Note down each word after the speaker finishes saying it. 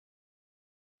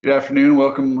Good afternoon.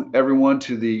 Welcome everyone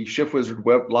to the Shift Wizard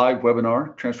live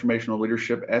webinar, Transformational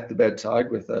Leadership at the Bedside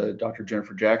with Dr.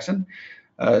 Jennifer Jackson.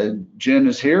 Jen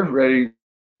is here, ready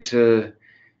to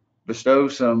bestow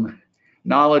some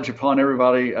knowledge upon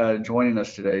everybody joining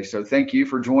us today. So thank you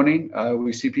for joining.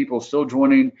 We see people still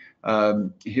joining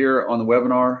here on the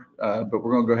webinar, but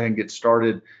we're going to go ahead and get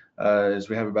started as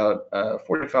we have about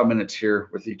 45 minutes here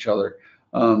with each other.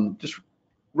 Just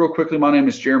real quickly, my name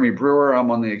is Jeremy Brewer. I'm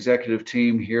on the executive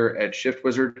team here at Shift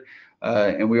Wizard,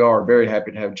 and we are very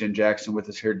happy to have Jen Jackson with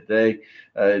us here today.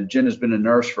 Jen has been a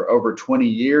nurse for over 20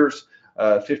 years,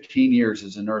 15 years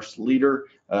as a nurse leader,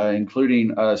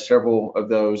 including several of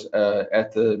those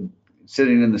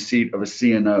sitting in the seat of a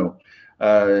CNO.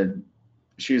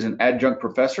 She is an adjunct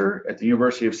professor at the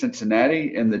University of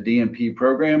Cincinnati in the DNP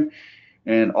program,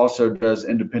 and also does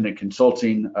independent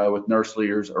consulting with nurse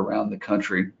leaders around the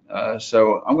country.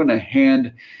 So I'm going to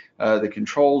hand the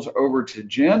controls over to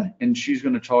Jen, and she's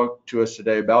going to talk to us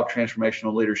today about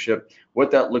transformational leadership, what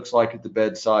that looks like at the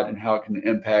bedside, and how it can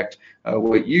impact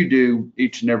what you do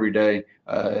each and every day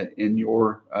in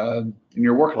your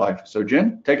work life. So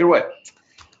Jen, take it away.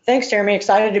 Thanks, Jeremy.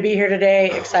 Excited to be here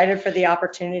today. Excited for the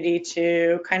opportunity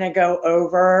to kind of go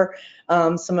over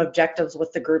some objectives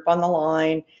with the group on the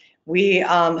line. We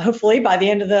hopefully by the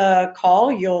end of the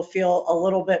call, you'll feel a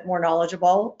little bit more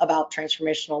knowledgeable about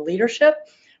transformational leadership,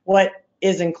 what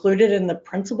is included in the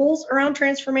principles around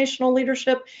transformational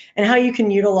leadership, and how you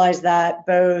can utilize that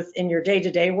both in your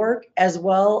day-to-day work as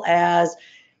well as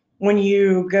when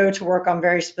you go to work on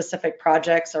very specific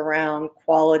projects around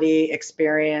quality,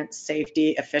 experience,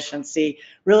 safety, efficiency,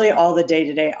 really all the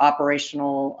day-to-day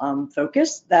operational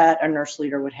focus that a nurse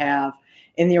leader would have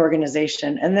in the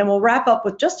organization. And then we'll wrap up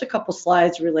with just a couple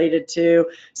slides related to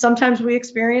sometimes we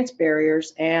experience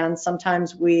barriers and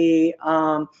sometimes we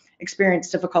experience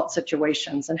difficult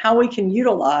situations and how we can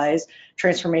utilize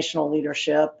transformational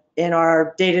leadership in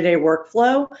our day-to-day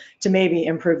workflow to maybe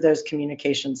improve those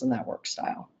communications and that work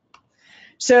style.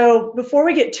 So before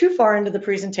we get too far into the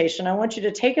presentation, I want you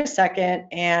to take a second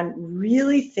and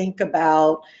really think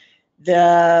about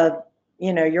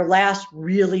your last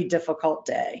really difficult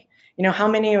day. How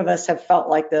many of us have felt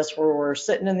like this where we're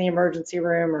sitting in the emergency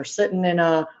room or sitting in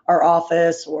our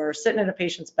office or sitting at a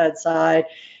patient's bedside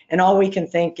and all we can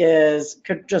think is,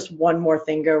 could just one more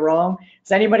thing go wrong?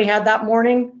 Has anybody had that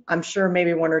morning? I'm sure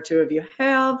maybe one or two of you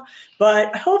have,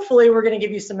 but hopefully we're going to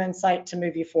give you some insight to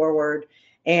move you forward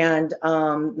and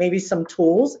maybe some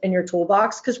tools in your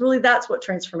toolbox, because really that's what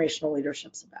transformational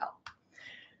leadership's about.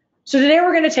 So today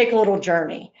we're going to take a little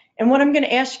journey. And what I'm going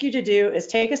to ask you to do is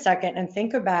take a second and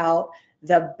think about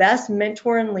the best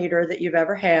mentor and leader that you've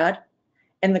ever had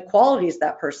and the qualities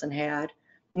that person had.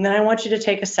 And then I want you to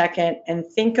take a second and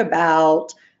think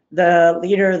about the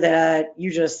leader that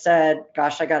you just said,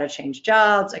 gosh, I got to change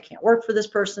jobs. I can't work for this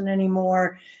person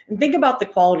anymore. And think about the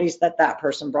qualities that that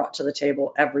person brought to the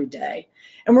table every day.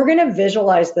 And we're going to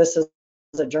visualize this as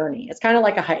a journey. It's kind of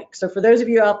like a hike. So for those of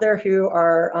you out there who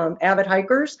are avid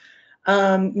hikers,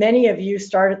 many of you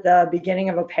start at the beginning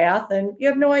of a path and you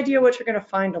have no idea what you're going to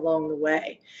find along the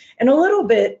way. And a little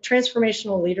bit,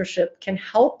 transformational leadership can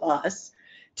help us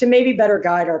to maybe better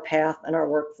guide our path and our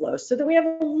workflow so that we have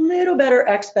a little better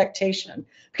expectation.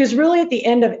 Because really at the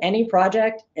end of any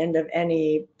project, end of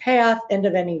any path, end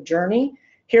of any journey,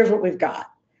 here's what we've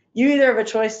got. You either have a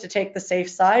choice to take the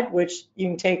safe side, which you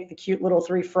can take the cute little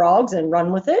 3 frogs and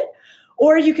run with it,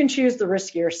 or you can choose the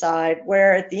riskier side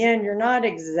where at the end you're not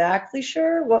exactly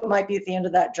sure what might be at the end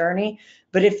of that journey.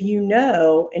 But if you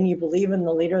know and you believe in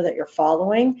the leader that you're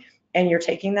following and you're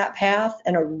taking that path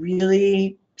in a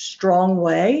really strong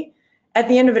way, at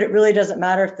the end of it, it really doesn't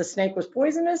matter if the snake was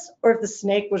poisonous or if the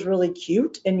snake was really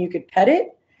cute and you could pet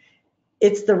it.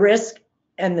 It's the risk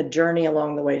and the journey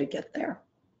along the way to get there.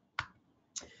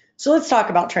 So let's talk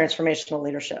about transformational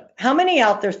leadership. How many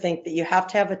out there think that you have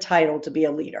to have a title to be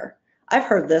a leader? I've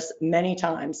heard this many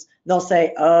times. They'll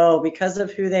say, oh, because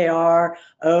of who they are,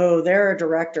 oh, they're a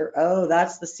director, oh,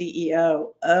 that's the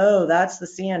CEO, oh, that's the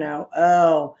CNO,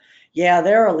 oh, yeah,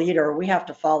 they're a leader, we have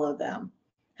to follow them.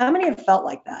 How many have felt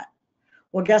like that?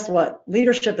 Well, guess what?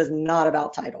 Leadership is not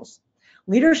about titles.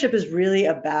 Leadership is really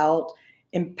about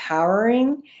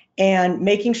empowering and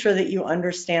making sure that you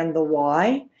understand the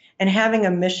why and having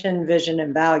a mission, vision,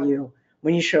 and value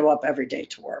when you show up every day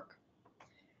to work.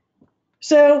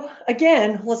 So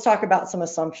again, let's talk about some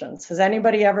assumptions. Has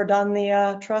anybody ever done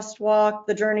the trust walk,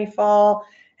 the journey fall?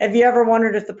 Have you ever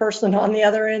wondered if the person on the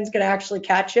other end is going to actually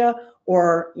catch you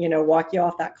or, walk you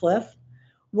off that cliff?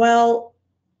 Well,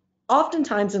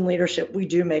 oftentimes in leadership, we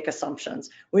do make assumptions.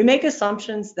 We make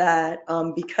assumptions that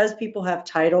because people have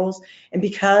titles and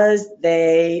because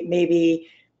they maybe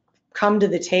come to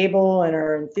the table and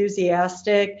are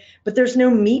enthusiastic, but there's no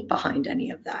meat behind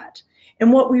any of that.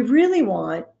 And what we really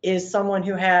want is someone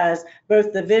who has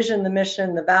both the vision, the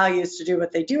mission, the values to do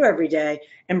what they do every day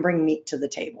and bring meat to the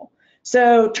table.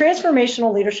 So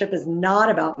transformational leadership is not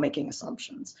about making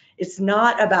assumptions. It's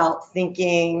not about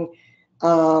thinking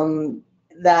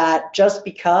that just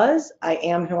because I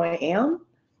am who I am,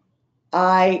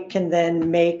 I can then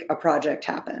make a project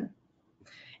happen.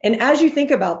 And as you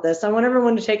think about this, I want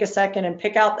everyone to take a second and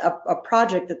pick out a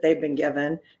project that they've been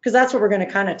given, because that's what we're going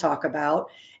to kind of talk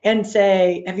about, and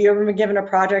say, have you ever been given a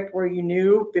project where you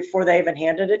knew before they even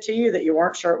handed it to you that you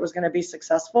weren't sure it was going to be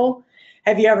successful?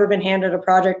 Have you ever been handed a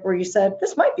project where you said,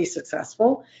 this might be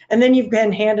successful, and then you've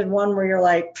been handed one where you're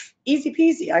like, easy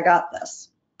peasy, I got this?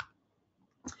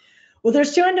 Well,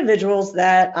 there's two individuals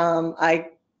that I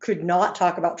could not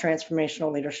talk about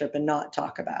transformational leadership and not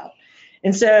talk about.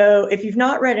 And so if you've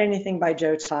not read anything by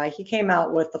Joe Tsai, he came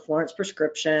out with the Florence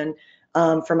Prescription,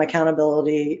 from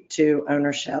accountability to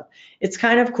ownership. It's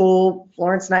kind of cool.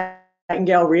 Florence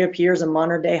Nightingale reappears in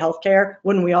modern day healthcare.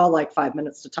 Wouldn't we all like 5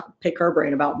 minutes to pick her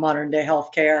brain about modern day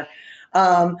healthcare?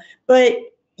 But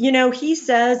you know, he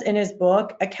says in his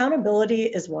book, accountability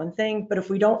is one thing, but if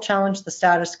we don't challenge the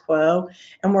status quo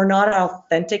and we're not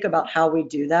authentic about how we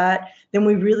do that, then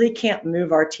we really can't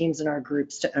move our teams and our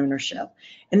groups to ownership.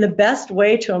 And the best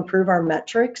way to improve our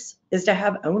metrics is to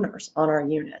have owners on our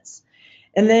units.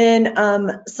 And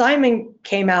then Simon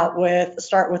came out with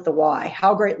start with the why,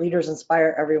 how great leaders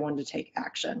inspire everyone to take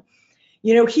action.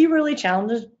 You know, he really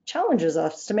challenges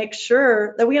us to make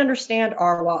sure that we understand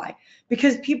our why,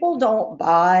 because people don't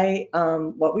buy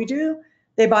what we do,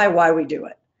 they buy why we do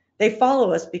it. They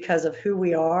follow us because of who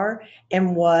we are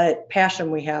and what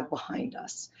passion we have behind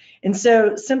us. And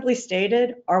so simply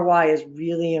stated, our why is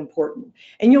really important.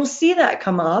 And you'll see that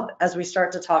come up as we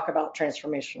start to talk about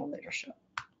transformational leadership.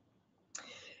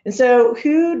 And so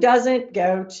who doesn't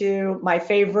go to my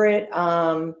favorite,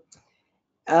 you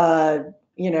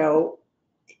know,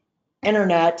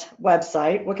 internet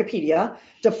website, Wikipedia,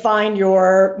 to find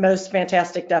your most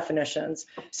fantastic definitions.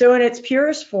 So in its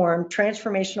purest form,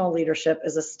 transformational leadership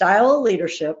is a style of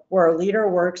leadership where a leader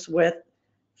works with,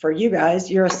 for you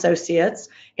guys, your associates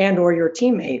and or your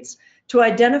teammates, to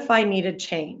identify needed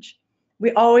change.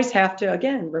 We always have to,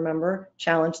 again, remember,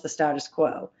 challenge the status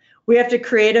quo. We have to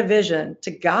create a vision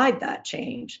to guide that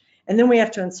change. And then we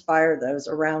have to inspire those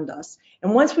around us.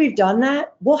 And once we've done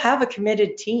that, we'll have a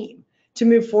committed team to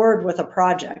move forward with a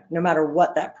project, no matter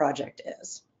what that project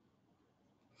is.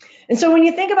 And so when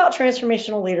you think about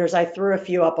transformational leaders, I threw a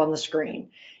few up on the screen.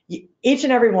 Each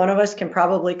and every one of us can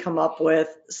probably come up with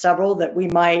several that we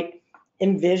might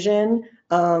envision,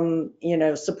 you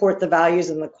know, support the values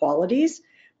and the qualities.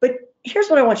 But here's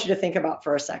what I want you to think about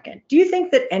for a second. Do you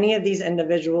think that any of these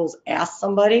individuals asked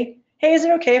somebody, hey, is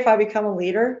it okay if I become a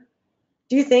leader?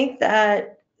 Do you think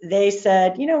that they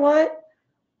said, you know what?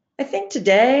 I think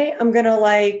today I'm going to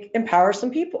like empower some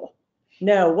people.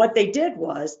 No, what they did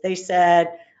was they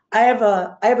said, I have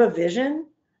a vision,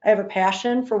 I have a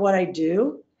passion for what I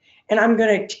do, and I'm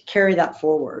going to carry that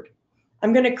forward.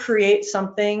 I'm going to create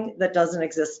something that doesn't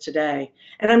exist today,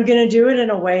 and I'm going to do it in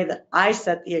a way that I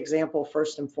set the example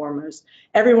first and foremost.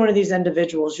 Every one of these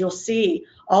individuals, you'll see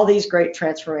all these great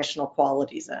transformational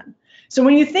qualities in. So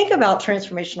when you think about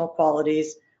transformational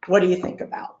qualities, what do you think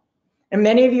about? And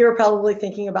many of you are probably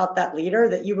thinking about that leader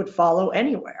that you would follow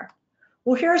anywhere.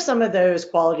 Well, here are some of those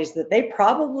qualities that they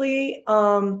probably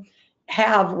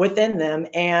have within them,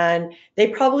 and they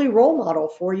probably role model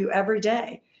for you every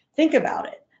day. Think about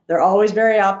it. They're always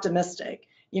very optimistic.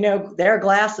 You know, their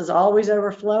glass is always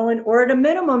overflowing, or at a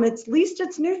minimum, at least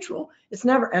it's neutral. It's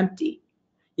never empty.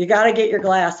 You got to get your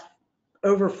glass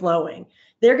overflowing.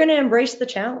 They're going to embrace the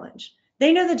challenge.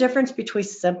 They know the difference between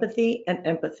sympathy and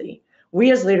empathy.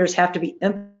 We as leaders have to be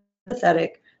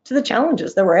empathetic to the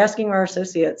challenges that we're asking our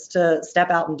associates to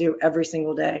step out and do every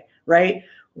single day, right?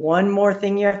 One more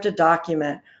thing you have to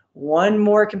document, one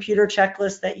more computer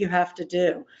checklist that you have to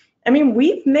do. I mean,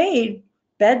 we've made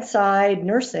bedside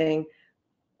nursing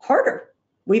harder.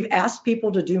 We've asked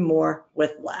people to do more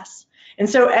with less. And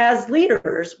so as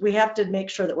leaders, we have to make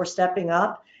sure that we're stepping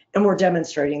up and we're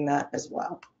demonstrating that as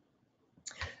well.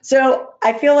 So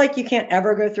I feel like you can't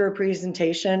ever go through a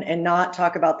presentation and not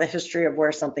talk about the history of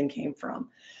where something came from.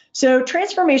 So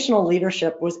transformational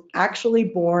leadership was actually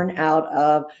born out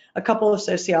of a couple of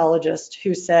sociologists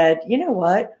who said, you know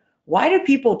what, why do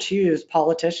people choose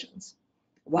politicians?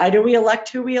 Why do we elect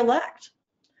who we elect?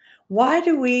 why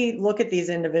do we look at these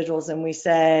individuals and we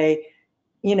say,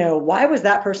 you know, why was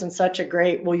that person such a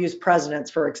great, we'll use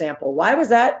presidents, for example. Why was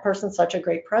that person such a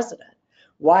great president?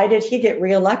 Why did he get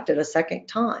reelected a second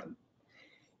time?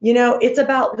 You know, it's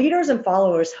about leaders and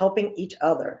followers helping each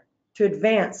other to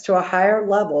advance to a higher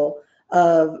level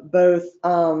of both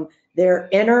their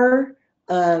inner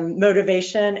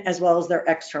motivation as well as their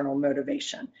external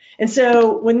motivation. And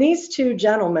so when these two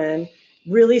gentlemen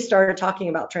really started talking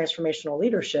about transformational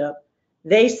leadership,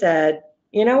 they said,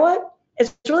 you know what?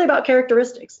 It's really about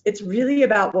characteristics. It's really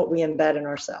about what we embed in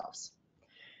ourselves.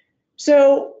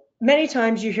 So many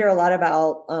times you hear a lot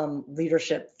about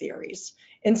leadership theories.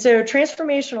 And so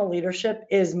transformational leadership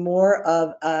is more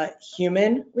of a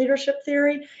human leadership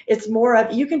theory. It's more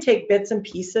of, you can take bits and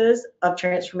pieces of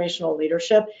transformational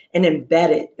leadership and embed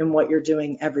it in what you're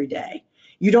doing every day.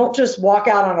 You don't just walk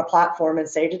out on a platform and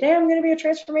say, today I'm going to be a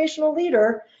transformational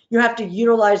leader. You have to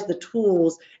utilize the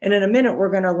tools. And in a minute, we're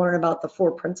going to learn about the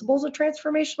 4 principles of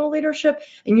transformational leadership,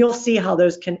 and you'll see how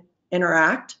those can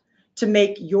interact to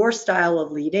make your style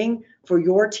of leading for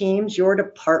your teams, your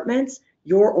departments,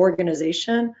 your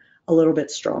organization a little bit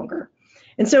stronger.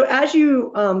 And so as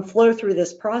you flow through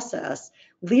this process,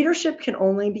 leadership can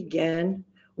only begin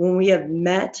when we have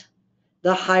met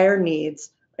the higher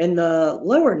needs and the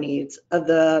lower needs of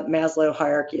the Maslow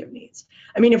hierarchy of needs.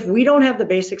 I mean, if we don't have the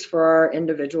basics for our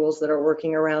individuals that are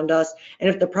working around us, and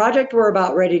if the project we're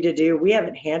about ready to do, we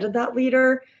haven't handed that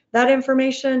leader that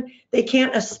information, they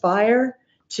can't aspire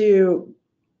to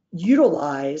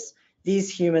utilize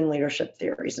these human leadership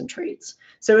theories and traits.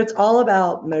 So it's all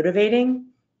about motivating,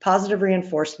 positive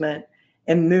reinforcement,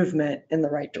 and movement in the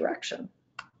right direction.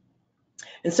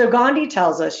 And so Gandhi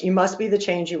tells us, you must be the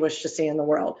change you wish to see in the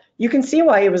world. You can see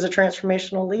why he was a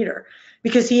transformational leader,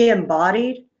 because he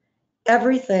embodied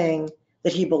everything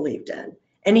that he believed in.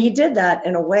 And he did that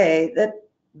in a way that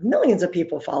millions of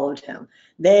people followed him.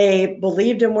 They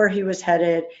believed in where he was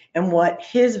headed and what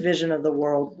his vision of the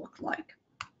world looked like.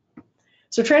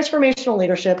 So transformational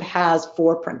leadership has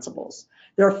 4 principles.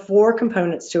 There are 4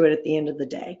 components to it at the end of the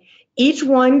day. Each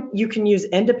one you can use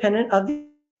independent of the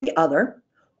other,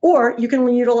 or you can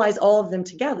utilize all of them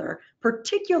together,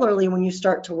 particularly when you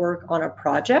start to work on a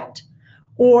project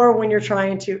or when you're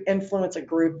trying to influence a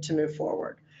group to move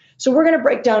forward. So we're going to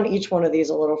break down each one of these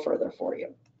a little further for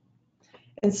you.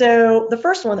 And so the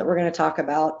first one that we're going to talk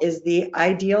about is the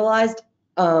idealized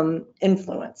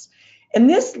influence. And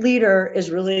this leader is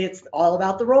really, it's all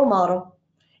about the role model.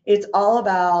 It's all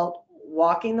about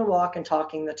walking the walk and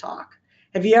talking the talk.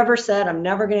 Have you ever said, I'm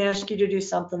never going to ask you to do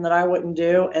something that I wouldn't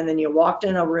do, and then you walked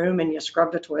in a room and you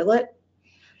scrubbed a toilet?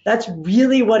 That's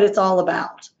really what it's all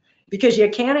about. Because you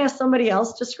can't ask somebody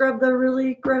else to scrub the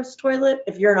really gross toilet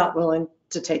if you're not willing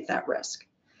to take that risk.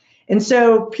 And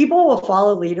so people will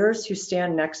follow leaders who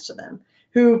stand next to them,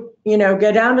 who, you know,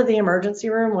 go down to the emergency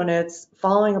room when it's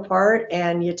falling apart,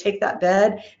 and you take that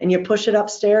bed and you push it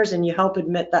upstairs and you help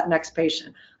admit that next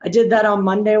patient. I did that on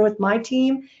Monday with my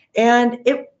team, and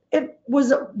it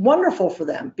was wonderful for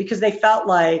them because they felt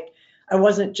like I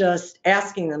wasn't just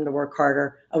asking them to work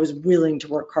harder, I was willing to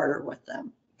work harder with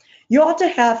them. You ought to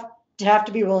have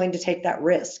to be willing to take that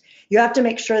risk. You have to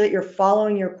make sure that you're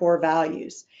following your core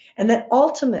values, and that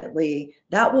ultimately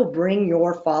that will bring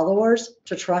your followers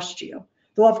to trust you.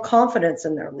 They'll have confidence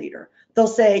in their leader. They'll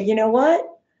say, you know what,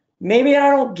 maybe I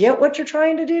don't get what you're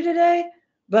trying to do today,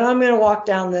 but I'm going to walk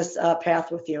down this path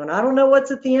with you. And I don't know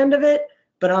what's at the end of it,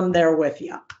 but I'm there with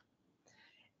you.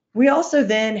 We also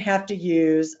then have to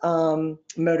use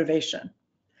motivation.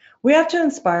 We have to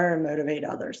inspire and motivate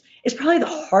others. It's probably the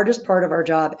hardest part of our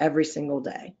job every single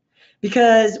day,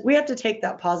 because we have to take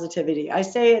that positivity. I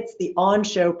say it's the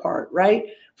on-show part, right?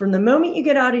 From the moment you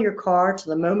get out of your car to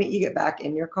the moment you get back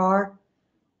in your car,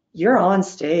 you're on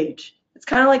stage. It's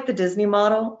kind of like the Disney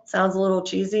model. It sounds a little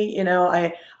cheesy. You know,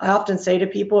 I often say to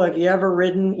people, have you ever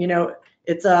ridden, you know,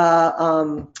 it's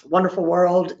a Wonderful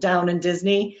World down in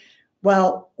Disney?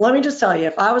 Well, let me just tell you,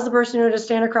 if I was the person who had to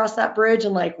stand across that bridge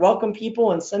and like welcome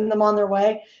people and send them on their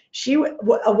way, she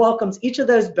welcomes each of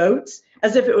those boats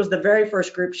as if it was the very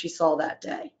first group she saw that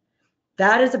day.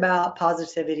 That is about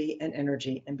positivity and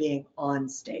energy and being on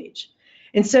stage.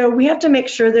 And so we have to make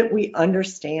sure that we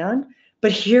understand,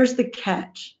 but here's the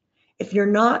catch. If you're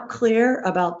not clear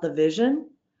about the vision,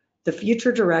 the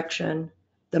future direction,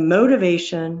 the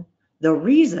motivation, the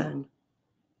reason,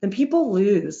 then people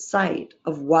lose sight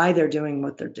of why they're doing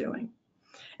what they're doing.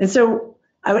 And so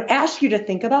I would ask you to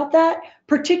think about that,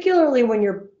 particularly when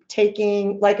you're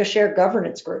taking like a shared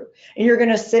governance group and you're going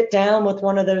to sit down with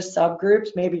one of those subgroups,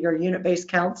 maybe your unit-based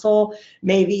council,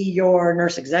 maybe your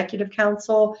nurse executive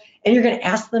council, and you're going to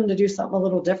ask them to do something a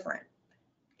little different.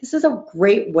 This is a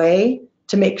great way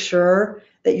to make sure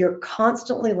that you're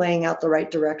constantly laying out the right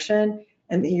direction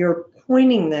and that you're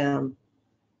pointing them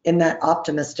in that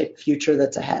optimistic future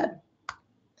that's ahead.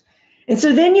 And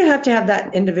so then you have to have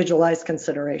that individualized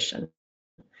consideration.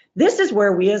 This is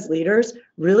where we as leaders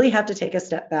really have to take a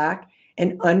step back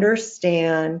and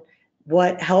understand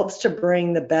what helps to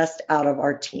bring the best out of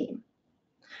our team.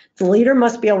 The leader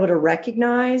must be able to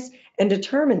recognize and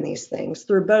determine these things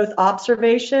through both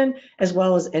observation as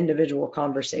well as individual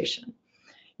conversation.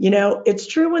 You know, it's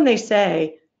true when they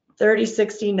say 30,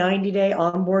 60, 90-day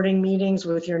onboarding meetings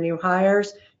with your new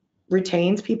hires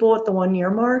retains people at the 1-year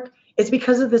mark. It's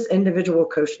because of this individual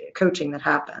coaching that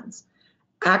happens.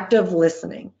 Active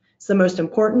listening. It's the most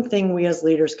important thing we as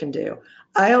leaders can do.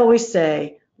 I always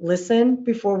say, listen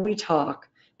before we talk,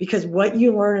 because what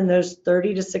you learn in those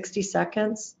 30 to 60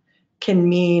 seconds can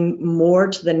mean more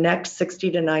to the next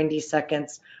 60 to 90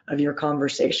 seconds of your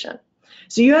conversation.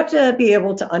 So you have to be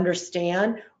able to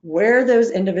understand where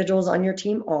those individuals on your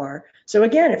team are. So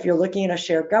again, if you're looking at a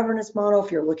shared governance model,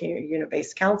 if you're looking at a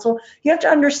unit-based council, you have to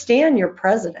understand your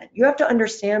president. You have to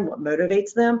understand what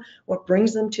motivates them, what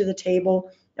brings them to the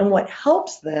table, and what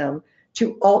helps them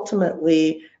to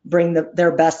ultimately bring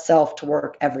their best self to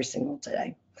work every single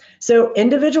day. So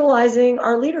individualizing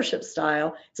our leadership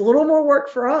style, it's a little more work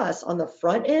for us on the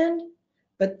front end,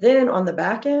 but then on the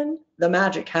back end, the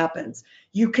magic happens.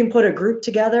 You can put a group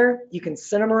together, you can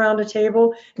sit them around a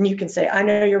table, and you can say, I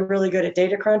know you're really good at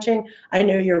data crunching. I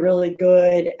know you're really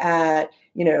good at,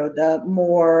 you know, the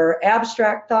more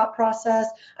abstract thought process.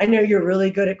 I know you're really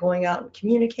good at going out and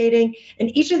communicating.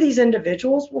 And each of these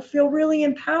individuals will feel really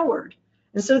empowered.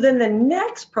 And so then the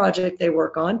next project they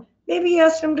work on, maybe you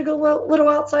ask them to go a little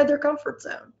outside their comfort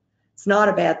zone. It's not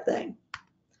a bad thing.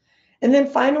 And then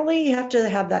finally, you have to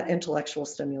have that intellectual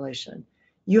stimulation.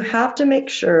 You have to make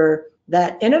sure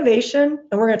that innovation,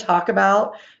 and we're going to talk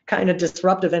about kind of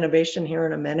disruptive innovation here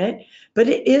in a minute, but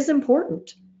it is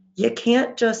important. You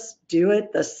can't just do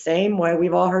it the same way.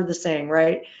 We've all heard the saying,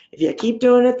 right? If you keep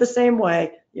doing it the same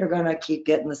way, you're going to keep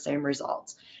getting the same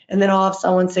results. And then I'll have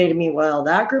someone say to me, well,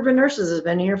 that group of nurses has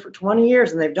been here for 20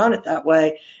 years and they've done it that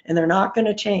way and they're not going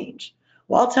to change.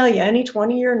 Well, I'll tell you, any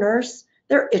 20-year nurse,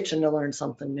 they're itching to learn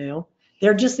something new.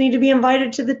 They just need to be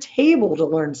invited to the table to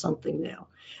learn something new.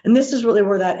 And this is really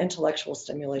where that intellectual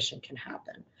stimulation can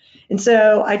happen. And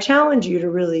so I challenge you to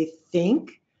really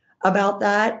think about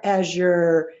that as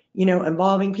you're, you know,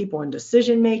 involving people in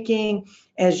decision making,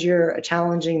 as you're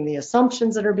challenging the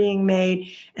assumptions that are being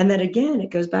made. And then again,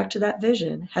 it goes back to that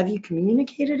vision. Have you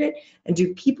communicated it? And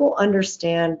do people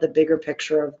understand the bigger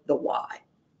picture of the why?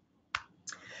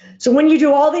 So when you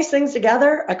do all these things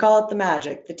together, I call it the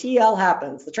magic. The TL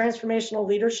happens. The transformational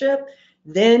leadership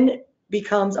then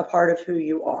becomes a part of who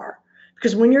you are.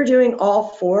 Because when you're doing all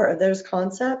 4 of those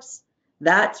concepts,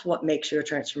 that's what makes you a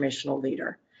transformational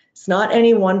leader. It's not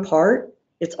any one part,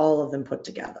 it's all of them put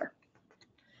together.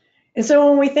 And so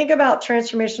when we think about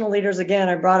transformational leaders, again,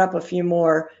 I brought up a few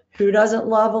more. Who doesn't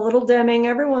love a little Deming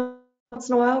every once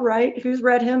in a while, right? Who's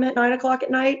read him at 9 o'clock at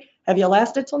night? Have you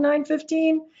lasted till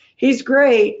 9:15? He's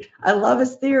great. I love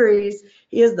his theories.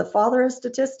 He is the father of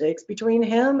statistics. Between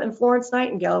him and Florence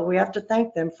Nightingale, we have to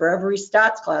thank them for every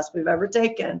stats class we've ever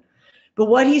taken. But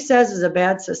what he says is a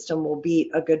bad system will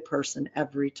beat a good person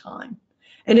every time.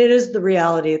 And it is the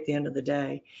reality at the end of the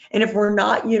day. And if we're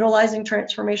not utilizing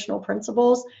transformational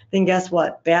principles, then guess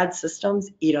what? Bad systems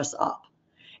eat us up.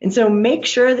 And so make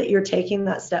sure that you're taking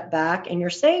that step back and you're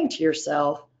saying to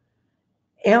yourself,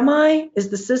 am I? Is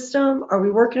the system? Are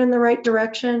we working in the right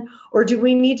direction? Or do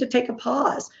we need to take a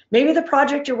pause? Maybe the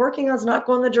project you're working on is not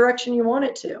going the direction you want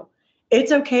it to.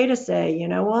 It's okay to say, you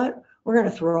know what? We're going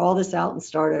to throw all this out and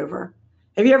start over.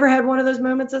 Have you ever had one of those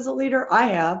moments as a leader? I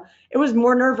have. It was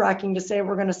more nerve-wracking to say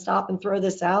we're going to stop and throw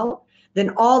this out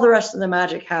than all the rest of the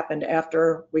magic happened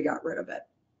after we got rid of it.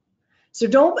 So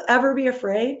don't ever be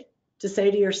afraid to say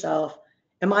to yourself,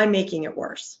 am I making it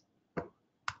worse?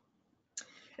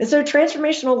 And so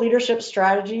transformational leadership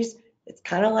strategies, it's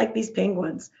kind of like these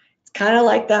penguins. It's kind of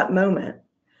like that moment.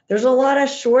 There's a lot of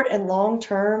short and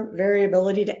long-term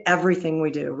variability to everything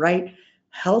we do, right?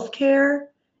 Healthcare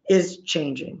is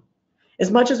changing. As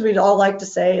much as we'd all like to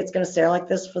say it's going to stay like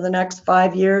this for the next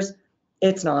 5 years,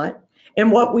 it's not.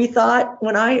 And what we thought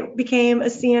when I became a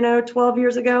CNO 12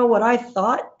 years ago, what I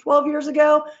thought 12 years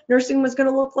ago nursing was going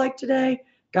to look like today,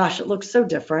 gosh, it looks so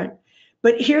different.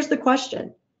 But here's the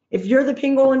question. If you're the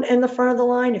penguin in the front of the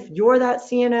line, if you're that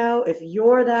CNO, if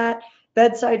you're that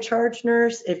bedside charge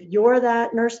nurse, if you're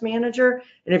that nurse manager,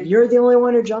 and if you're the only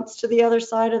one who jumps to the other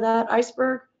side of that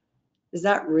iceberg, is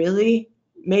that really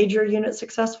made your unit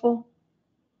successful?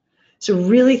 So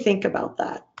really think about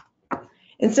that.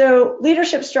 And so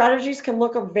leadership strategies can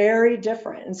look very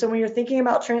different. And so when you're thinking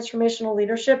about transformational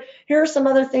leadership, here are some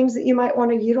other things that you might want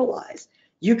to utilize.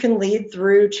 You can lead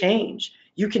through change.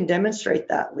 You can demonstrate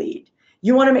that lead.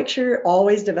 You want to make sure you're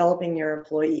always developing your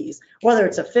employees, whether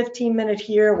it's a 15-minute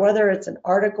here, whether it's an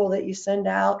article that you send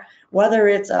out, whether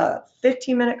it's a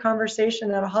 15-minute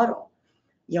conversation at a huddle.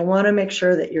 You want to make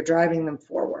sure that you're driving them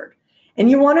forward. And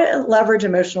you want to leverage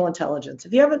emotional intelligence.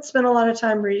 If you haven't spent a lot of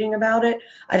time reading about it,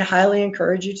 I'd highly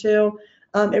encourage you to.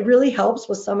 It really helps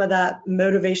with some of that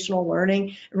motivational learning.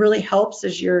 It really helps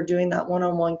as you're doing that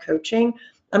one-on-one coaching.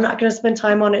 I'm not going to spend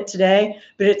time on it today,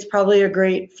 but it's probably a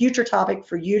great future topic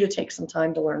for you to take some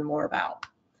time to learn more about.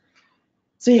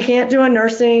 So you can't do a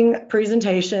nursing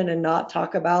presentation and not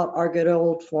talk about our good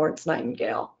old Florence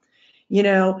Nightingale. You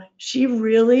know, she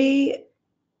really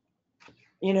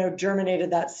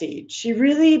germinated that seed. She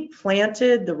really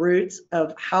planted the roots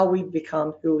of how we've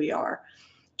become who we are.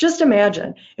 Just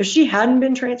imagine if she hadn't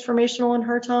been transformational in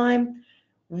her time,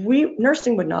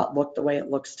 nursing would not look the way it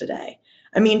looks today.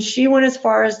 I mean, she went as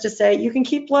far as to say, you can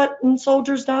keep letting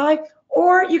soldiers die,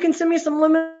 or you can send me some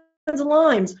lemons and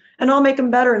limes and I'll make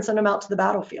them better and send them out to the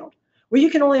battlefield. Well,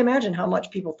 you can only imagine how much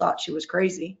people thought she was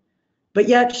crazy, but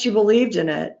yet she believed in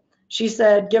it. She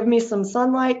said, give me some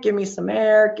sunlight, give me some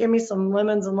air, give me some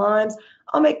lemons and limes.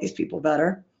 I'll make these people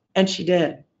better. And she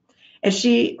did. And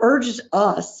she urged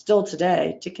us still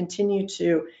today to continue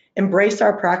to embrace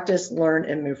our practice, learn,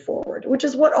 and move forward, which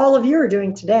is what all of you are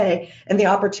doing today and the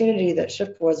opportunity that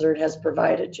ShiftWizard has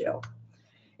provided you.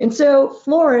 And so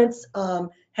Florence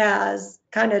has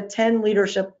kind of 10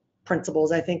 leadership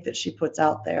principles, I think, that she puts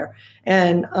out there.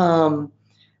 And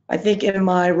I think in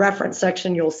my reference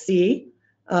section, you'll see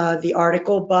the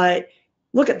article, but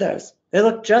look at those. They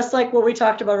look just like what we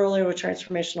talked about earlier with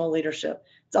transformational leadership.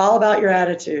 It's all about your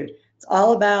attitude. It's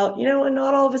all about, and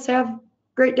not all of us have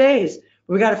great days.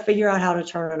 We got to figure out how to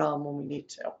turn it on when we need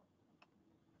to.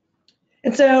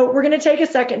 And so we're going to take a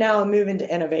second now and move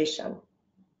into innovation.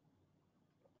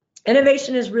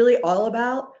 Innovation is really all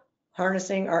about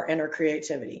harnessing our inner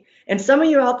creativity. And some of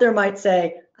you out there might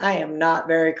say, I am not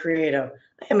very creative.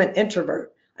 I am an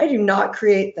introvert. I do not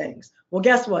create things. Well,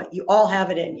 guess what? You all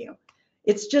have it in you.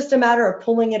 It's just a matter of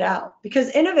pulling it out,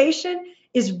 because innovation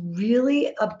is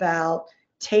really about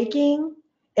taking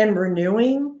and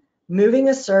renewing, moving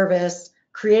a service,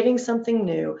 creating something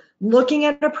new, looking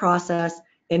at a process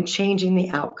and changing the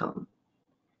outcome.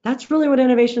 That's really what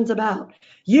innovation's about.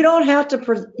 You don't have to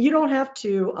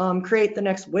create the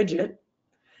next widget.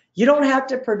 You don't have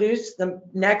to produce the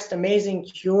next amazing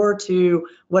cure to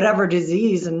whatever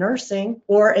disease in nursing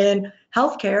or in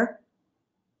healthcare.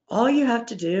 All you have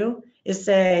to do is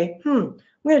say, I'm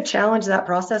going to challenge that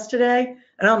process today,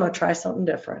 and I'm going to try something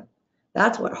different.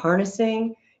 That's what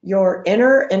harnessing your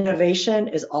inner innovation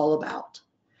is all about.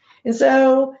 And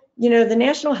so, the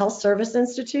National Health Service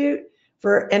Institute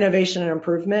for Innovation and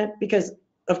Improvement, because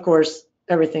of course,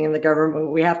 everything in the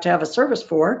government we have to have a service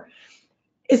for,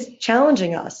 is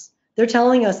challenging us. They're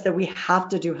telling us that we have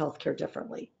to do healthcare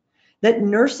differently, that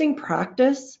nursing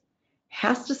practice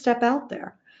has to step out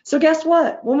there. So guess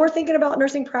what? When we're thinking about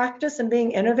nursing practice and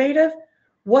being innovative,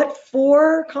 what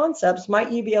 4 concepts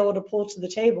might you be able to pull to the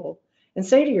table and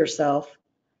say to yourself,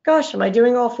 gosh, am I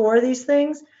doing all 4 of these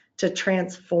things to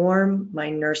transform my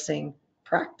nursing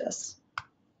practice?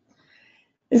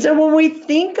 And so when we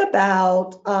think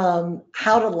about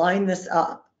how to line this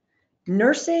up,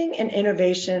 nursing and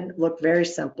innovation look very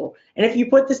simple. And if you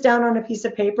put this down on a piece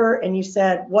of paper and you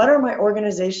said, what are my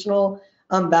organizational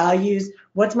values?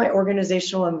 What's my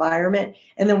organizational environment?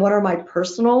 And then what are my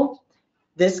personal?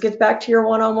 This gets back to your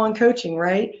one-on-one coaching,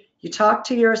 right? You talk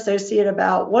to your associate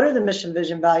about what are the mission,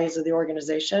 vision, values of the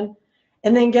organization.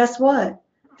 And then guess what?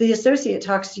 The associate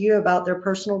talks to you about their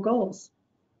personal goals.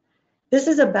 This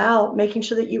is about making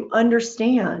sure that you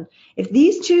understand if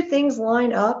these 2 things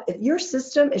line up, if your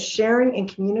system is sharing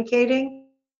and communicating,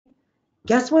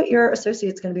 guess what your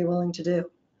associate's going to be willing to do?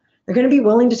 They're going to be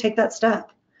willing to take that step.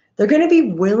 They're going to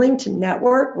be willing to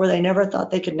network where they never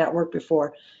thought they could network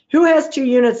before. Who has 2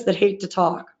 units that hate to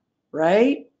talk,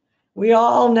 right? We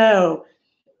all know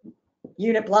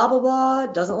unit blah, blah, blah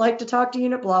doesn't like to talk to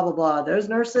unit blah, blah, blah. Those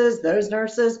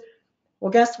nurses.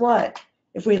 Well, guess what?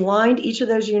 If we lined each of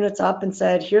those units up and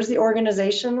said, here's the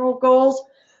organizational goals,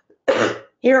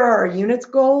 here are our units'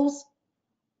 goals,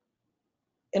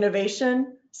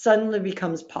 innovation suddenly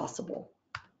becomes possible.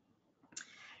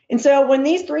 And so when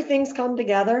these 3 things come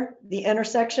together, the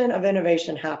intersection of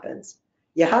innovation happens.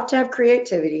 You have to have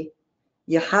creativity.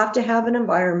 You have to have an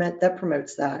environment that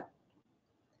promotes that.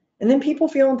 And then people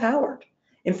feel empowered.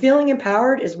 And feeling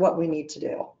empowered is what we need to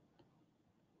do.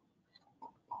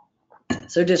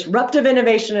 So disruptive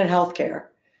innovation in healthcare.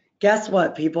 Guess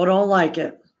what? People don't like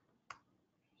it.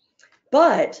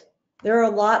 But there are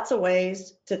lots of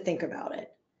ways to think about it.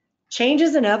 Change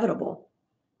is inevitable.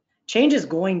 Change is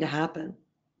going to happen.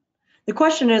 The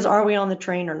question is, are we on the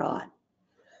train or not?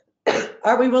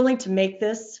 Are we willing to make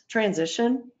this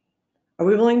transition? Are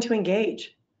we willing to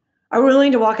engage? Are we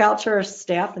willing to walk out to our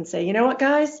staff and say, you know what,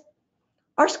 guys?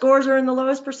 Our scores are in the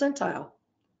lowest percentile.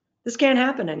 This can't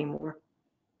happen anymore.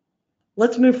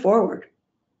 Let's move forward.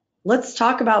 Let's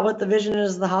talk about what the vision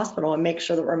is of the hospital and make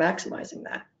sure that we're maximizing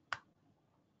that.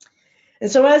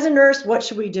 And so as a nurse, what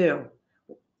should we do?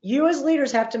 You as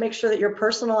leaders have to make sure that you're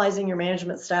personalizing your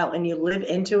management style and you live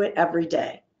into it every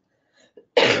day.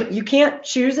 You can't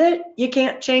choose it. You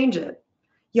can't change it.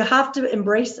 You have to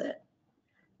embrace it.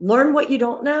 Learn what you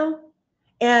don't know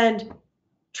and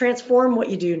transform what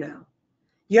you do know.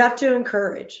 You have to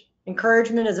encourage.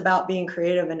 Encouragement is about being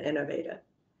creative and innovative.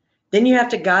 Then you have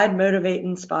to guide, motivate,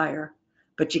 inspire.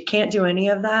 But you can't do any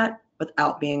of that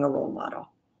without being a role model.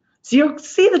 So you'll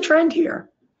see the trend here.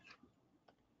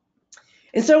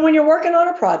 And so when you're working on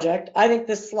a project, I think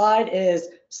this slide is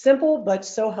simple but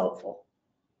so helpful.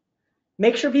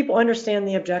 Make sure people understand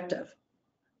the objective.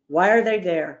 Why are they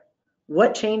there?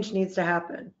 What change needs to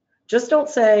happen? Just don't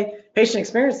say patient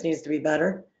experience needs to be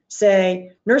better.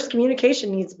 Say nurse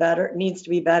communication needs to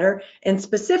be better. And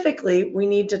specifically, we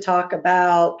need to talk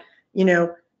about,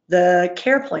 the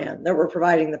care plan that we're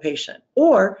providing the patient.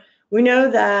 Or we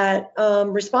know that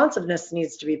responsiveness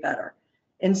needs to be better.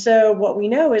 And so what we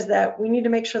know is that we need to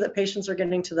make sure that patients are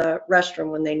getting to the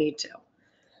restroom when they need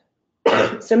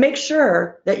to. So make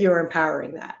sure that you're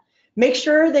empowering that. Make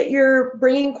sure that you're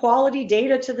bringing quality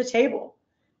data to the table.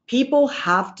 People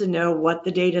have to know what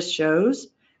the data shows.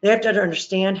 They have to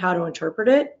understand how to interpret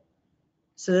it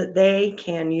so that they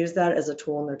can use that as a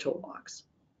tool in their toolbox.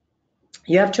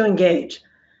 You have to engage.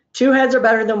 2 heads are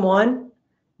better than 1.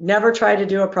 Never try to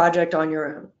do a project on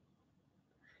your own.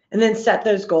 And then set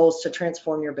those goals to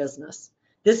transform your business.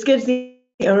 This gives the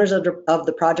owners of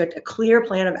the project a clear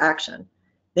plan of action.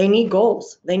 They need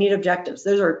goals. They need objectives.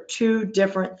 Those are 2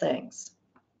 different things.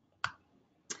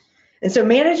 And so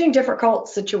managing difficult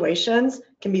situations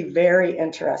can be very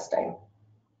interesting.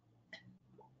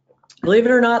 Believe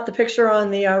it or not, the picture on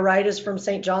the right is from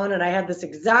St. John, and I had this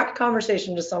exact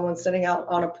conversation to someone sitting out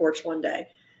on a porch one day,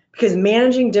 because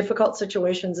managing difficult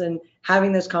situations and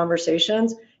having those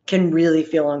conversations can really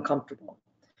feel uncomfortable.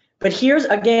 But here's,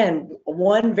 again,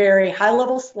 one very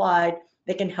high-level slide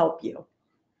that can help you.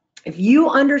 If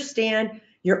you understand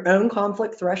your own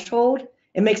conflict threshold,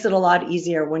 it makes it a lot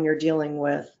easier when you're dealing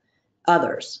with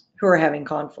others who are having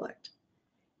conflict.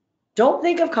 Don't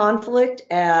think of conflict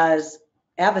as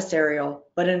adversarial,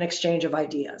 but an exchange of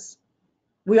ideas.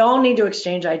 We all need to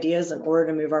exchange ideas in order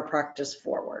to move our practice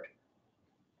forward.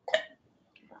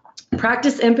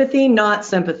 Practice empathy, not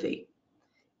sympathy.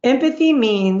 Empathy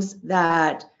means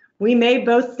that we may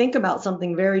both think about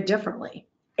something very differently,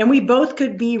 and we both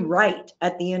could be right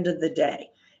at the end of the day.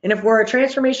 And if we're a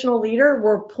transformational leader,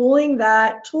 we're pulling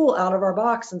that tool out of our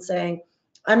box and saying,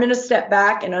 I'm going to step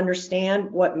back and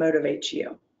understand what motivates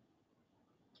you.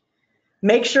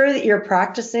 Make sure that you're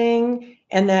practicing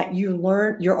and that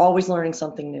you're always learning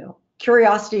something new.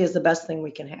 Curiosity is the best thing we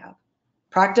can have.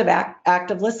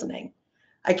 Active listening.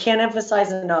 I can't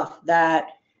emphasize enough that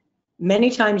many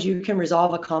times you can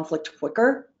resolve a conflict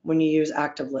quicker when you use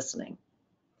active listening.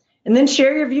 And then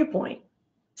share your viewpoint.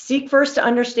 Seek first to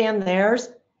understand theirs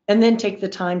and then take the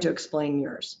time to explain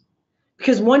yours.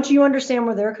 Because once you understand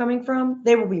where they're coming from,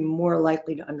 they will be more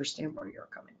likely to understand where you're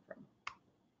coming from.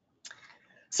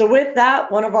 So with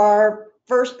that, one of our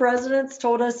first presidents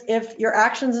told us, if your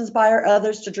actions inspire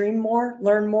others to dream more,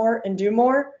 learn more, and do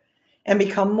more, and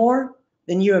become more,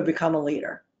 then you have become a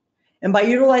leader. And by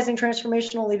utilizing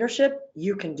transformational leadership,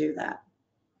 you can do that.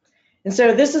 And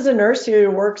so this is a nurse who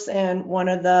works in one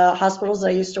of the hospitals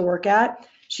I used to work at.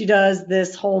 She does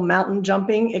this whole mountain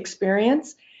jumping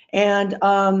experience, and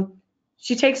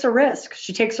she takes a risk.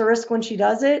 She takes a risk when she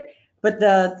does it, but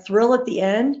the thrill at the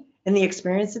end and the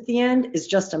experience at the end is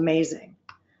just amazing.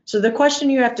 So the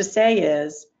question you have to say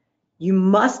is, you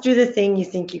must do the thing you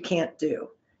think you can't do.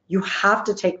 You have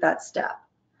to take that step.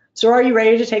 So are you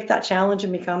ready to take that challenge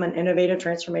and become an innovative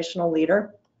transformational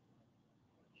leader?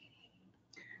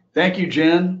 Thank you,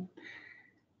 Jen.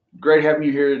 Great having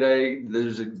you here today.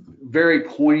 There's a very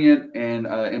poignant and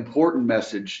important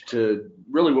message to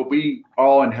really what we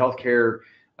all in healthcare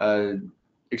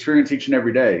experience each and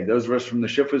every day. Those of us from the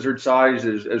Shift Wizard side,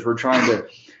 as we're trying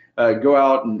to go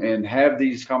out and have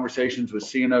these conversations with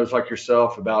CNOs like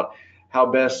yourself about how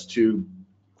best to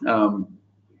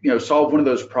solve one of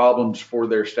those problems for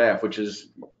their staff, which is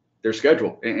their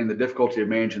schedule and the difficulty of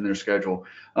managing their schedule.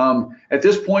 At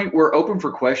this point, we're open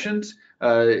for questions.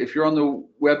 If you're on the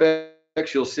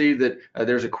WebEx, you'll see that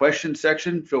there's a question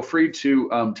section. Feel free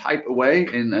to type away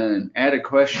and add a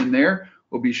question there.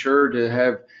 We'll be sure to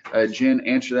have Jen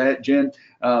answer that. Jen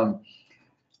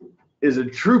is a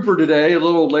trooper today, a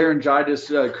little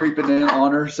laryngitis creeping in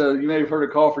on her. So you may have heard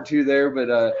a call for two there, but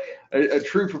a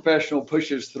true professional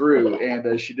pushes through,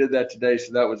 and she did that today,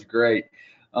 so that was great.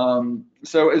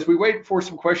 So as we wait for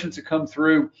some questions to come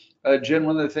through, Jen,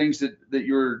 one of the things that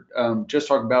you were just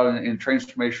talking about in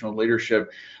transformational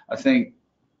leadership, I think,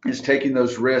 is taking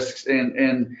those risks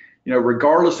and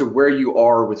regardless of where you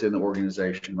are within the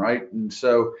organization, right? And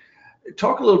so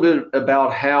talk a little bit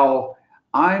about how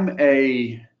I'm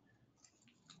a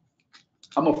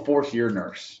fourth year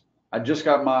nurse. I just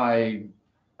got my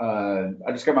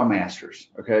master's.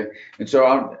 Okay. And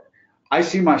so I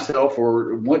see myself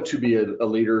or want to be a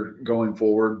leader going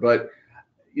forward, but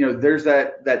there's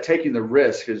that taking the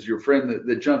risk, as your friend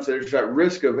that jumps, there's that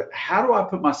risk of how do I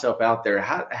put myself out there?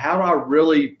 How do I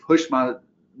really push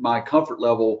my comfort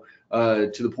level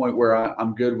to the point where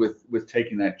I'm good with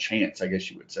taking that chance, I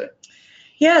guess you would say.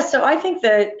 Yeah, so I think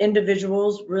that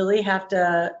individuals really have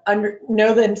to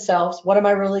know themselves. What am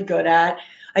I really good at?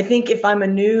 I think if I'm a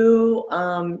new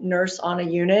nurse on a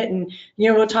unit, and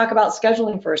we'll talk about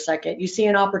scheduling for a second. You see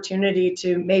an opportunity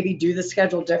to maybe do the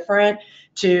schedule different.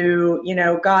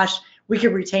 Gosh, we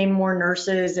could retain more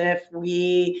nurses if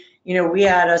we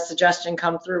had a suggestion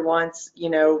come through once,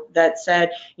 that said,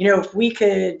 if we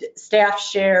could staff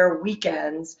share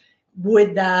weekends,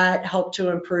 would that help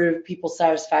to improve people's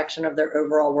satisfaction of their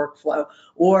overall workflow?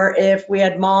 Or if we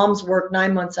had moms work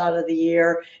 9 months out of the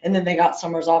year and then they got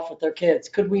summers off with their kids,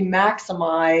 could we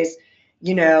maximize,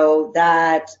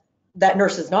 that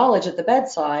nurse's knowledge at the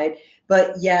bedside,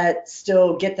 but yet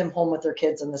still get them home with their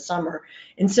kids in the summer?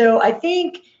 And so I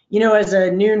think, as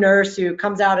a new nurse who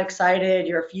comes out excited,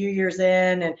 you're a few years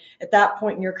in, and at that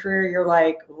point in your career, you're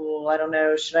like, oh, I don't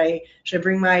know, should I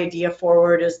bring my idea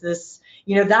forward? Is this,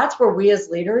 that's where we as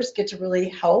leaders get to really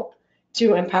help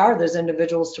to empower those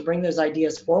individuals to bring those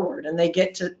ideas forward. And they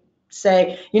get to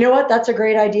say, you know what, that's a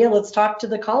great idea. Let's talk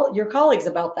to your colleagues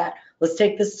about that. Let's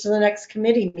take this to the next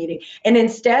committee meeting. And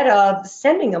instead of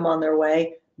sending them on their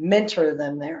way, mentor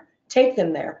them there, take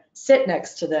them there, sit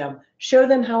next to them, show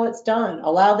them how it's done,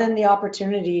 allow them the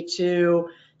opportunity to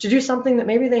do something that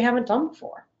maybe they haven't done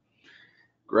before.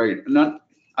 Great. And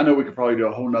I know we could probably do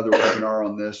a whole nother webinar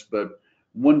on this, but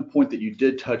one point that you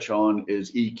did touch on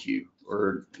is EQ,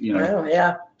 or Oh,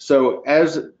 yeah. So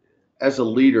as a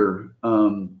leader,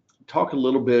 talk a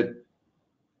little bit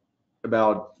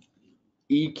about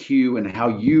EQ and how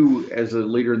you, as a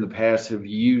leader in the past, have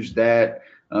used that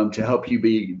to help you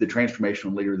be the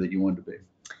transformational leader that you want to be.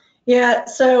 Yeah,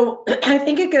 so I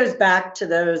think it goes back to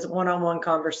those one-on-one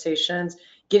conversations,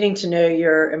 getting to know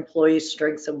your employees'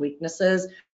 strengths and weaknesses.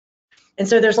 And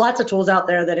so there's lots of tools out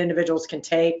there that individuals can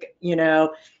take,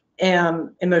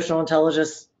 emotional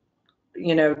intelligence,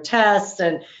 tests,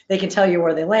 and they can tell you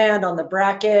where they land on the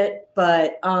bracket.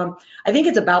 But I think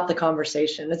it's about the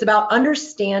conversation. It's about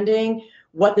understanding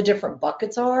what the different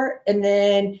buckets are, and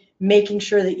then making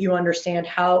sure that you understand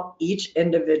how each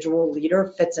individual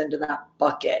leader fits into that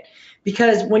bucket.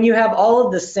 Because when you have all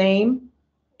of the same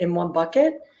in one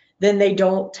bucket, then they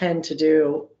don't tend to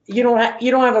do, you don't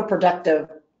have a productive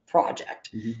project,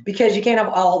 because you can't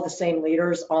have all the same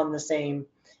leaders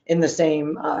in the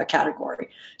same category.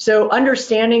 So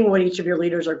understanding what each of your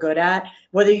leaders are good at,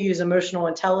 whether you use emotional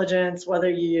intelligence, whether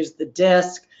you use the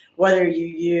DISC, whether you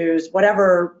use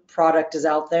whatever product is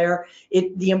out there,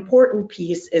 the important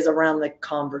piece is around the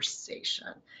conversation.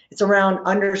 It's around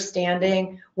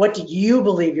understanding, what do you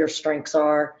believe your strengths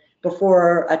are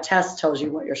before a test tells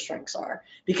you what your strengths are,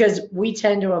 because we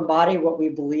tend to embody what we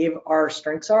believe our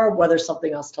strengths are, whether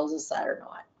something else tells us that or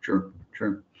not. Sure.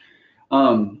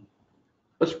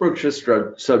 Let's approach this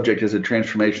subject as a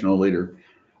transformational leader.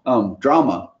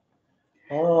 Drama.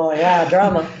 Oh yeah,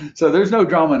 drama. So there's no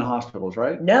drama in hospitals,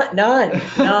 right? None.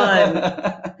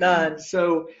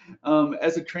 So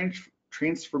as a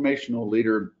transformational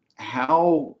leader,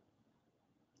 how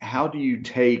do you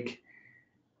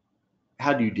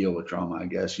deal with drama, I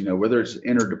guess, whether it's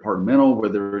interdepartmental,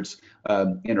 whether it's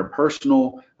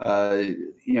interpersonal,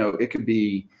 it could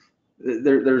be,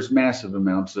 there's massive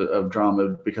amounts of drama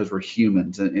because we're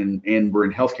humans and we're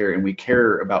in healthcare and we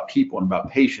care about people and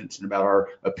about patients and about our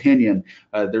opinion.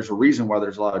 There's a reason why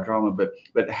there's a lot of drama,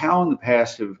 but how in the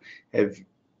past have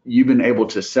you been able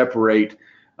to separate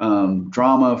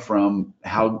drama from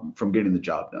getting the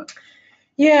job done?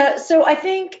 Yeah, so I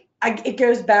think it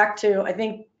goes back to, I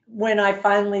think when I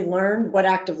finally learned what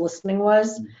active listening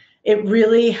was, it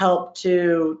really helped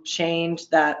to change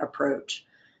that approach.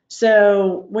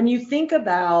 So when you think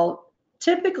about,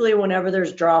 typically whenever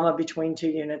there's drama between two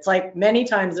units, like many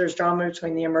times there's drama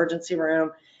between the emergency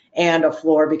room and a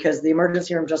floor because the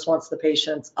emergency room just wants the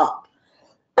patients up.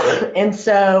 And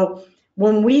so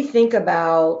when we think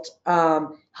about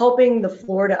helping the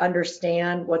floor to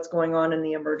understand what's going on in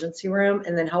the emergency room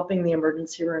and then helping the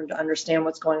emergency room to understand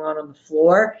what's going on the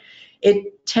floor,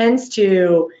 it tends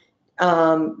to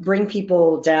bring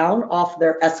people down off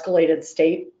their escalated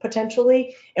state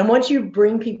potentially. And once you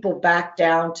bring people back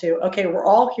down to, okay, we're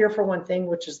all here for one thing,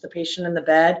 which is the patient in the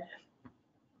bed.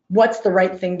 What's the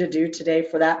right thing to do today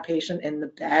for that patient in the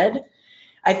bed?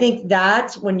 I think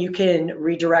that's when you can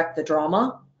redirect the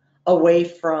drama away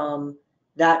from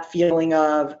that feeling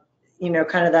of,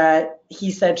 kind of that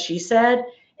he said, she said,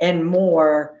 and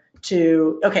more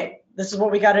to, okay, this is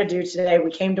what we got to do today.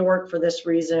 We came to work for this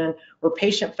reason. We're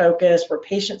patient focused. We're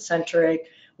patient centric.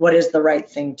 What is the right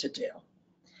thing to do?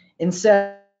 And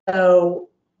so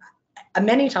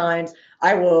many times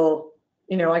I will,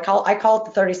 I call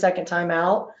it the 30-second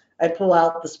timeout. I'd pull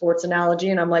out the sports analogy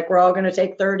and I'm like, we're all going to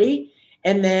take 30.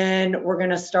 And then we're going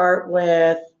to start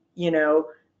with,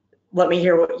 let me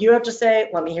hear what you have to say.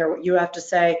 Let me hear what you have to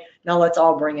say. Now let's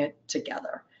all bring it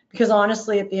together. Because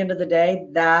honestly, at the end of the day,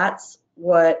 that's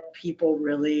what people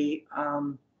really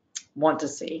want to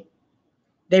see.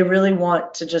 They really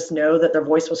want to just know that their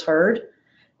voice was heard.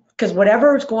 Because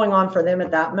whatever's going on for them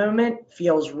at that moment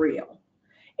feels real.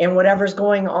 And whatever's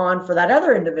going on for that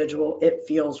other individual, it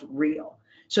feels real.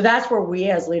 So that's where we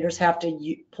as leaders have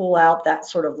to pull out that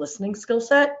sort of listening skill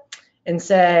set and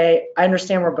say, I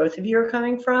understand where both of you are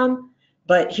coming from,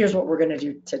 but here's what we're going to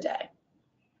do today.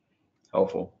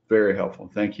 Helpful, very helpful.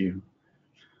 Thank you.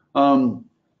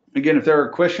 Again, if there are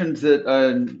questions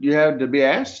that you have to be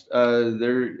asked,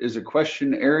 there is a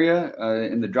question area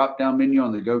in the drop-down menu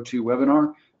on the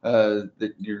GoToWebinar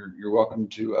that you're welcome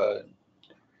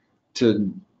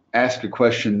to ask a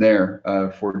question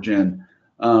there for Jen.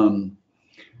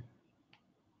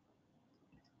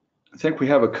 I think we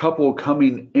have a couple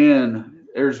coming in.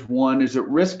 There's one. Is it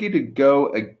risky to go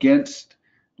against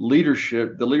the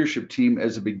leadership team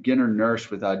as a beginner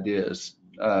nurse with ideas?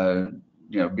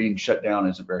 Being shut down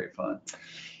isn't very fun.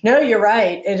 No, you're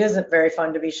right. It isn't very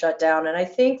fun to be shut down. And I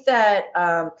think that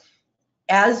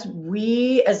as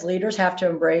we as leaders have to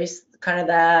embrace kind of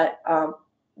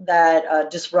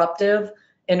that disruptive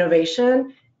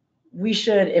innovation, we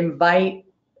should invite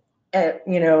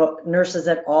nurses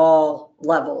at all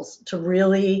levels to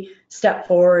really step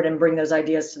forward and bring those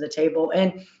ideas to the table.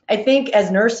 And I think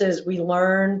as nurses, we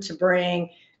learn to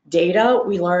bring data,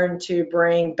 we learn to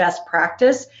bring best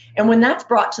practice. And when that's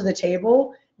brought to the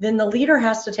table, then the leader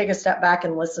has to take a step back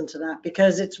and listen to that,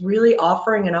 because it's really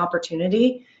offering an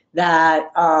opportunity that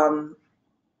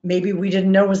maybe we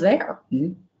didn't know was there.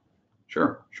 Mm-hmm.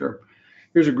 Sure.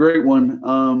 Here's a great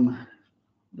one.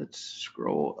 Let's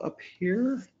scroll up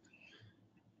here.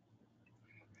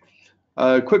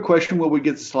 Quick question, will we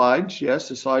get the slides? Yes,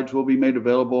 the slides will be made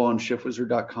available on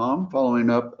shiftwizard.com.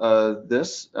 Following up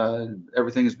this,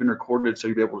 everything has been recorded, so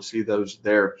you'll be able to see those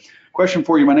there. Question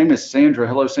for you, my name is Sandra.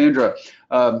 Hello, Sandra.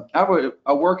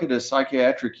 I work at a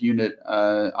psychiatric unit,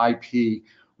 IP.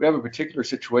 We have a particular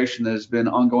situation that has been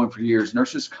ongoing for years.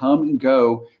 Nurses come and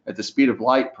go at the speed of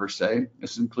light, per se.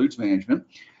 This includes management.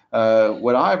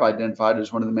 What I've identified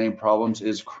as one of the main problems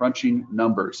is crunching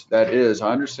numbers. That is,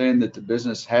 I understand that the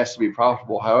business has to be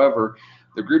profitable. However,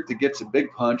 the group that gets a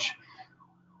big punch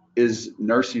is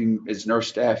nurse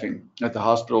staffing. At the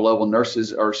hospital level,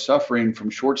 nurses are suffering from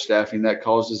short staffing that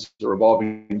causes a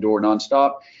revolving door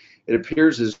nonstop. It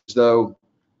appears as though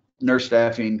nurse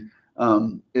staffing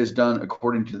is done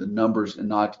according to the numbers and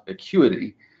not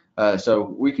acuity. So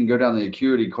we can go down the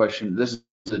acuity question. This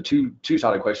is a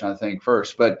two-sided question, I think,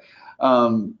 first, but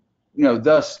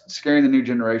thus scaring the new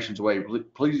generations away.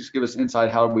 Please give us insight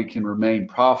how we can remain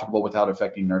profitable without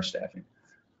affecting nurse staffing.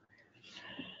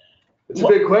 It's a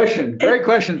big question. Great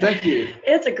question. Thank you.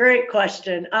 It's a great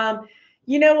question.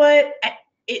 You know what?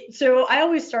 So I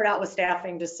always start out with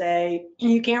staffing to say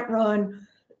you can't run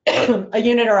a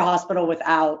unit or a hospital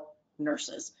without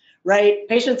nurses, right?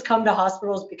 Patients come to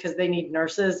hospitals because they need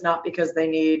nurses, not because they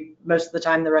need, most of the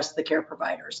time, the rest of the care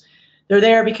providers. They're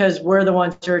there because we're the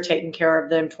ones who are taking care of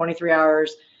them 23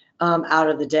 hours out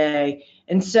of the day.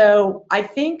 And so I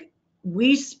think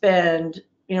we spend,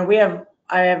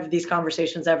 I have these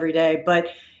conversations every day, but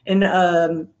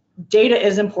data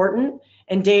is important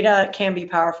and data can be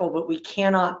powerful, but we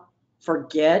cannot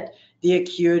forget the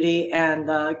acuity and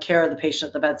the care of the patient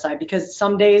at the bedside, because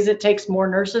some days it takes more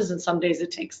nurses and some days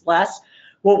it takes less.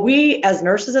 What we as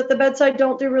nurses at the bedside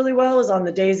don't do really well is on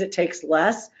the days it takes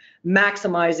less,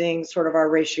 maximizing sort of our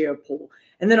ratio pool.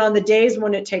 And then on the days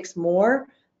when it takes more,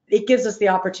 it gives us the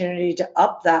opportunity to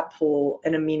up that pool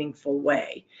in a meaningful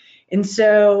way. And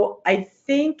so I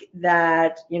think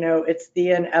that, it's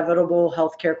the inevitable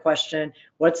healthcare question: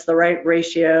 what's the right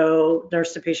ratio,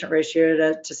 nurse to patient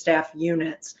ratio to staff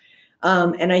units?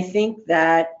 And I think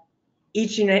that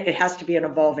each unit, it has to be an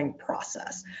evolving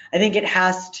process. I think it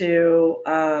has to,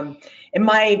 and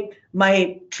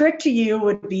my trick to you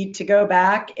would be to go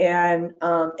back and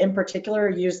in particular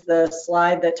use the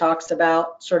slide that talks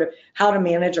about sort of how to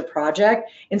manage a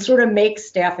project and sort of make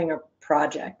staffing a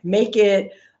project. Make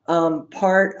it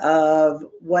part of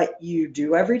what you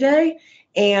do every day.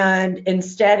 And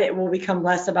instead it will become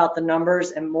less about the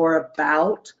numbers and more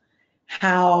about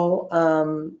how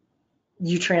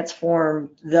you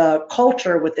transform the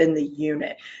culture within the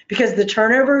unit, because the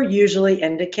turnover usually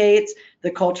indicates the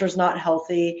culture is not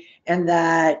healthy and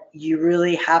that you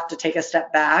really have to take a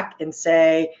step back and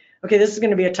say, okay, this is going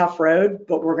to be a tough road,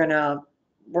 but we're going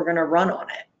to run on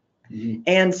it. Mm-hmm.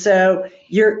 And so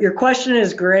your question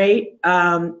is great,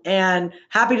 and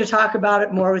happy to talk about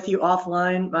it more with you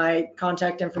offline. My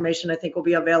contact information, I think, will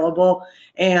be available,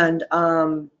 and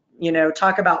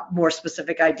talk about more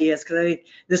specific ideas, because I think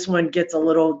this one gets a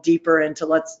little deeper into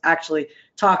let's actually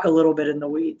talk a little bit in the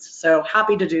weeds. So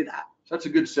happy to do that. That's a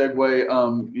good segue.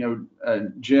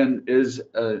 Jen is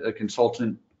a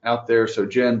consultant out there. So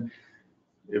Jen,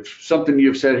 if something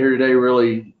you've said here today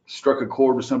really struck a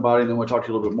chord with somebody, then we'll talk to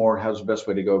you a little bit more. How's the best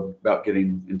way to go about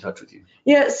getting in touch with you?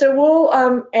 Yeah, so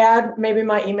we'll add maybe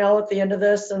my email at the end of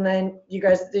this, and then you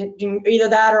guys do either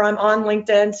that, or I'm on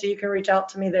LinkedIn, so you can reach out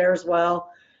to me there as well.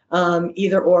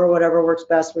 Either or, whatever works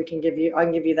best. I can give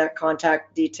you that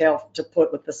contact detail to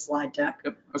put with the slide deck.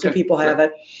 Yep. Okay. So people have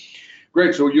it.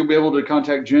 Great. So you'll be able to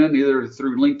contact Jen either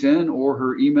through LinkedIn or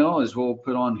her email, as we'll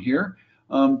put on here.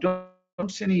 Don't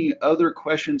see any other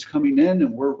questions coming in,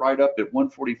 and we're right up at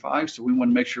 1:45. So we want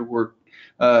to make sure we're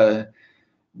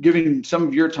giving some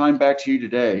of your time back to you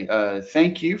today.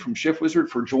 Thank you from ShiftWizard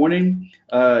for joining.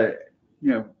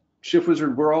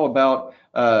 ShiftWizard, we're all about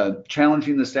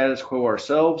challenging the status quo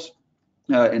ourselves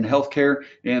in healthcare,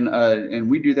 and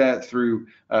we do that through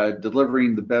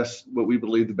delivering what we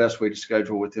believe the best way to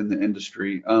schedule within the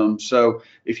industry. So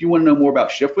if you want to know more about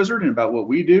ShiftWizard and about what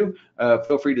we do,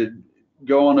 feel free to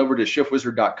go on over to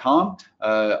shiftwizard.com.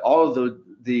 All of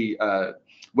the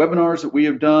webinars that we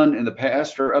have done in the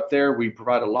past are up there. We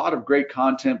provide a lot of great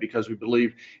content because we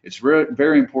believe it's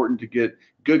very important to get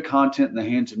good content in the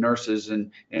hands of nurses,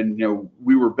 and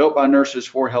we were built by nurses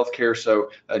for healthcare, so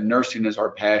nursing is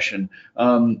our passion.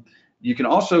 You can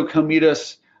also come meet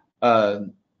us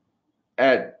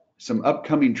at some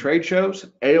upcoming trade shows.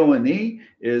 AONE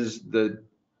is the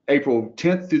April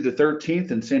 10th through the 13th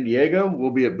in San Diego.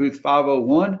 We'll be at booth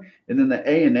 501, and then the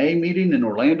ANA meeting in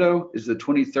Orlando is the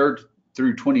 23rd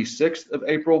through 26th of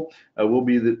April. We'll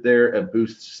be there at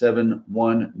booth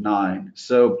 719.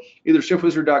 So either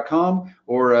shiftwizard.com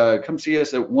or come see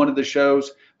us at one of the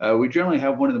shows. We generally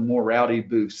have one of the more rowdy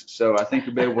booths, so I think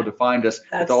you'll be able to find us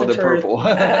with all the purple.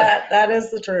 That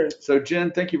is the truth. So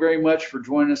Jen, thank you very much for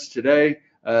joining us today.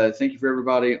 Thank you for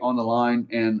everybody on the line,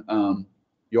 and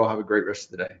you all have a great rest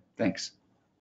of the day. Thanks.